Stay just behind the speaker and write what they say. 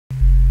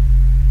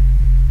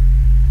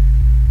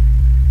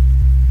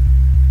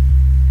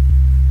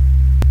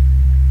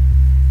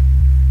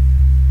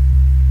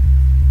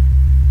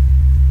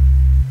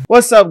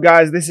What's up,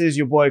 guys? This is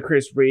your boy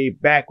Chris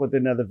Reed back with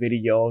another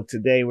video.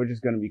 Today we're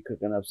just going to be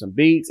cooking up some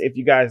beats. If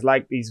you guys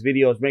like these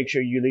videos, make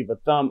sure you leave a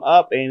thumb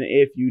up, and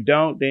if you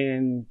don't,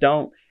 then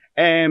don't.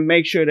 And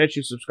make sure that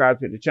you subscribe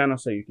to the channel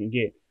so you can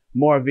get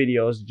more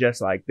videos just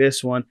like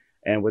this one.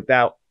 And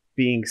without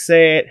being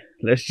said,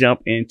 let's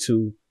jump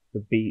into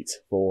the beats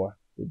for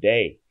the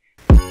day.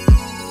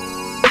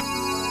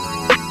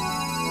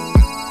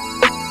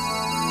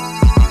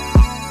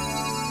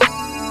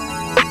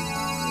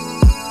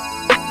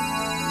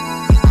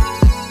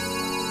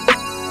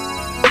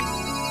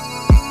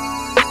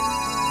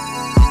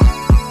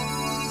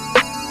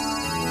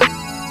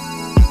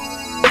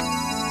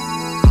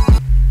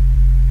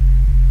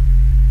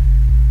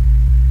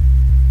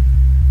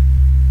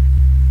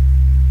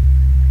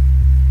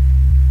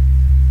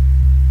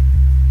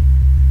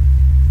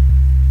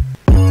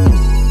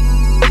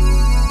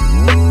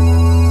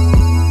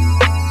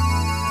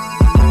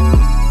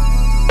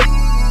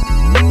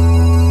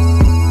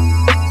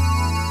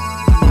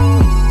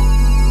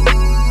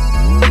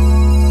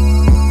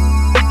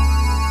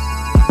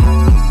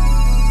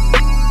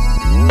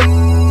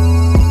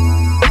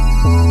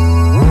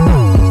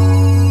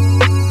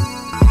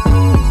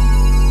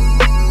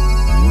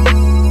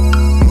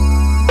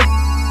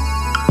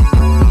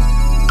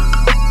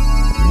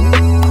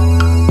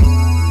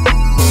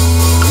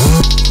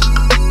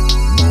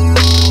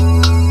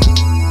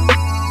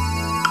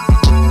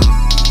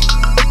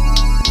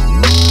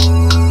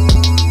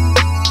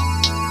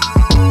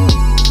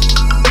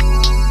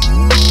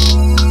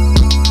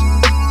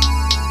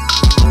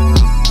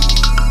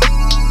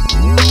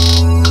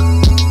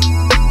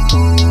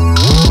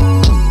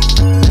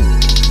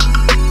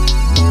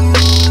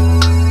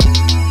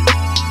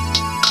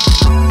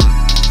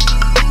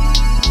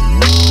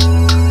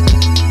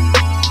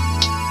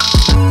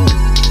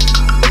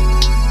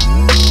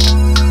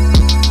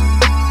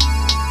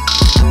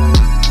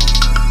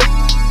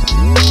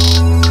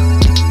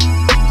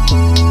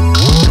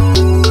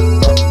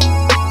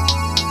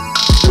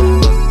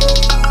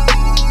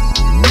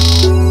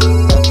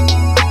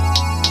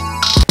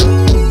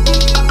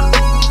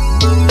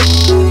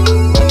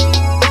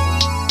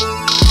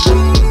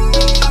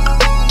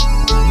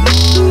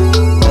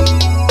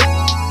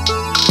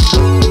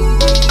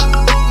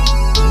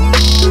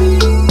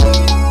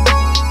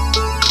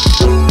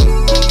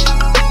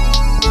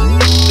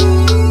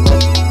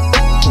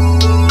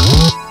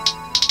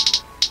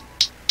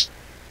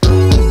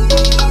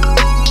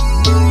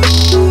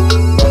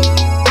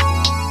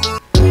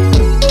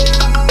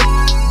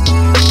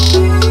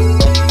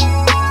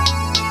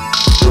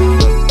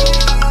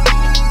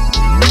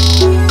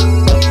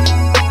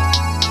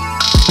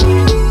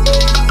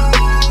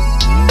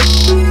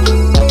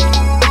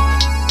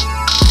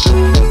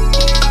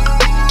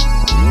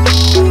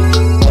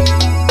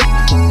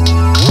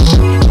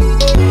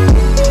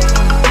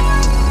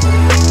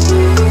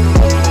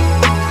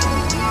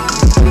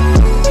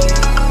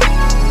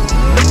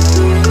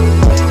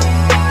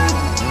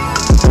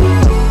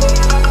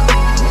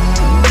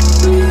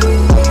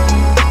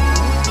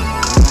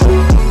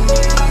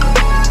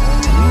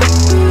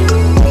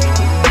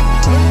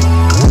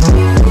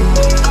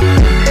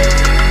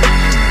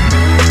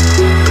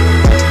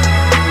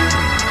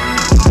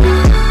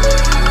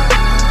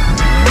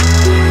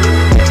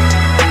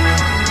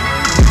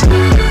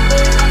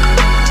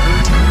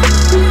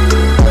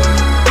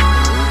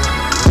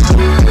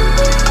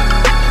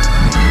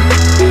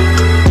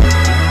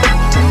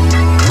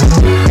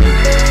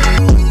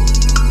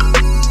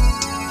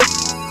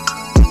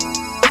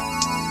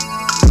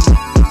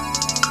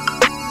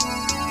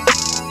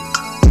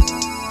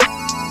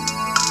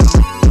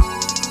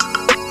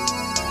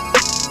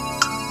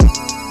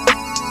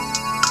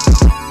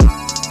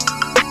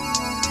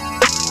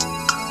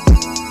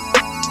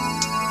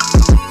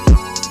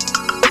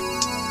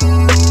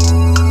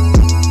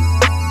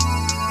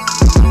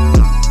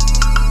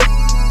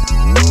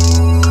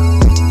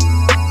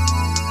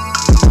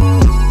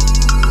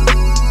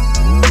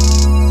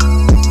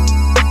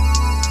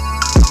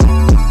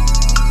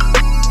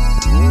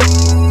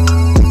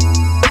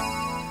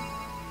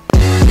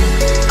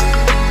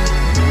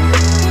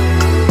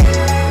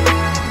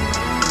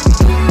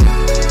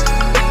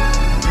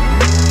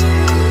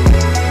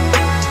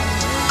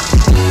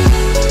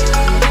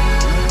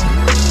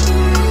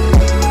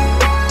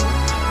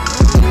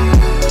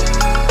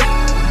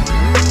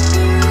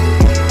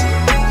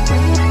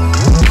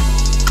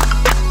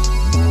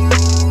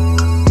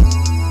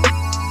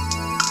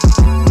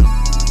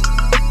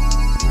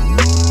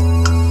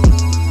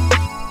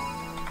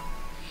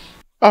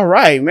 All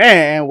right,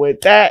 man. With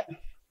that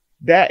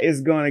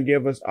is going to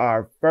give us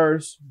our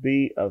first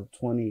beat of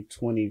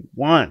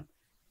 2021.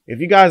 If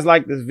you guys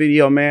like this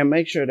video, man,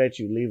 make sure that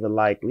you leave a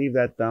like, leave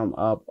that thumb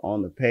up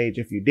on the page.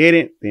 If you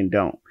didn't, then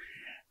don't.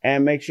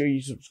 And make sure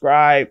you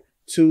subscribe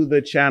to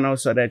the channel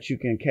so that you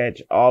can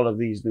catch all of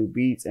these new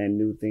beats and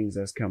new things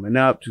that's coming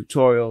up,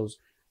 tutorials,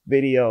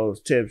 videos,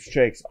 tips,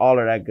 tricks, all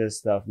of that good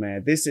stuff,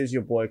 man. This is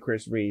your boy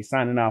Chris Reed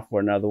signing off for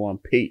another one.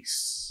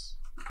 Peace.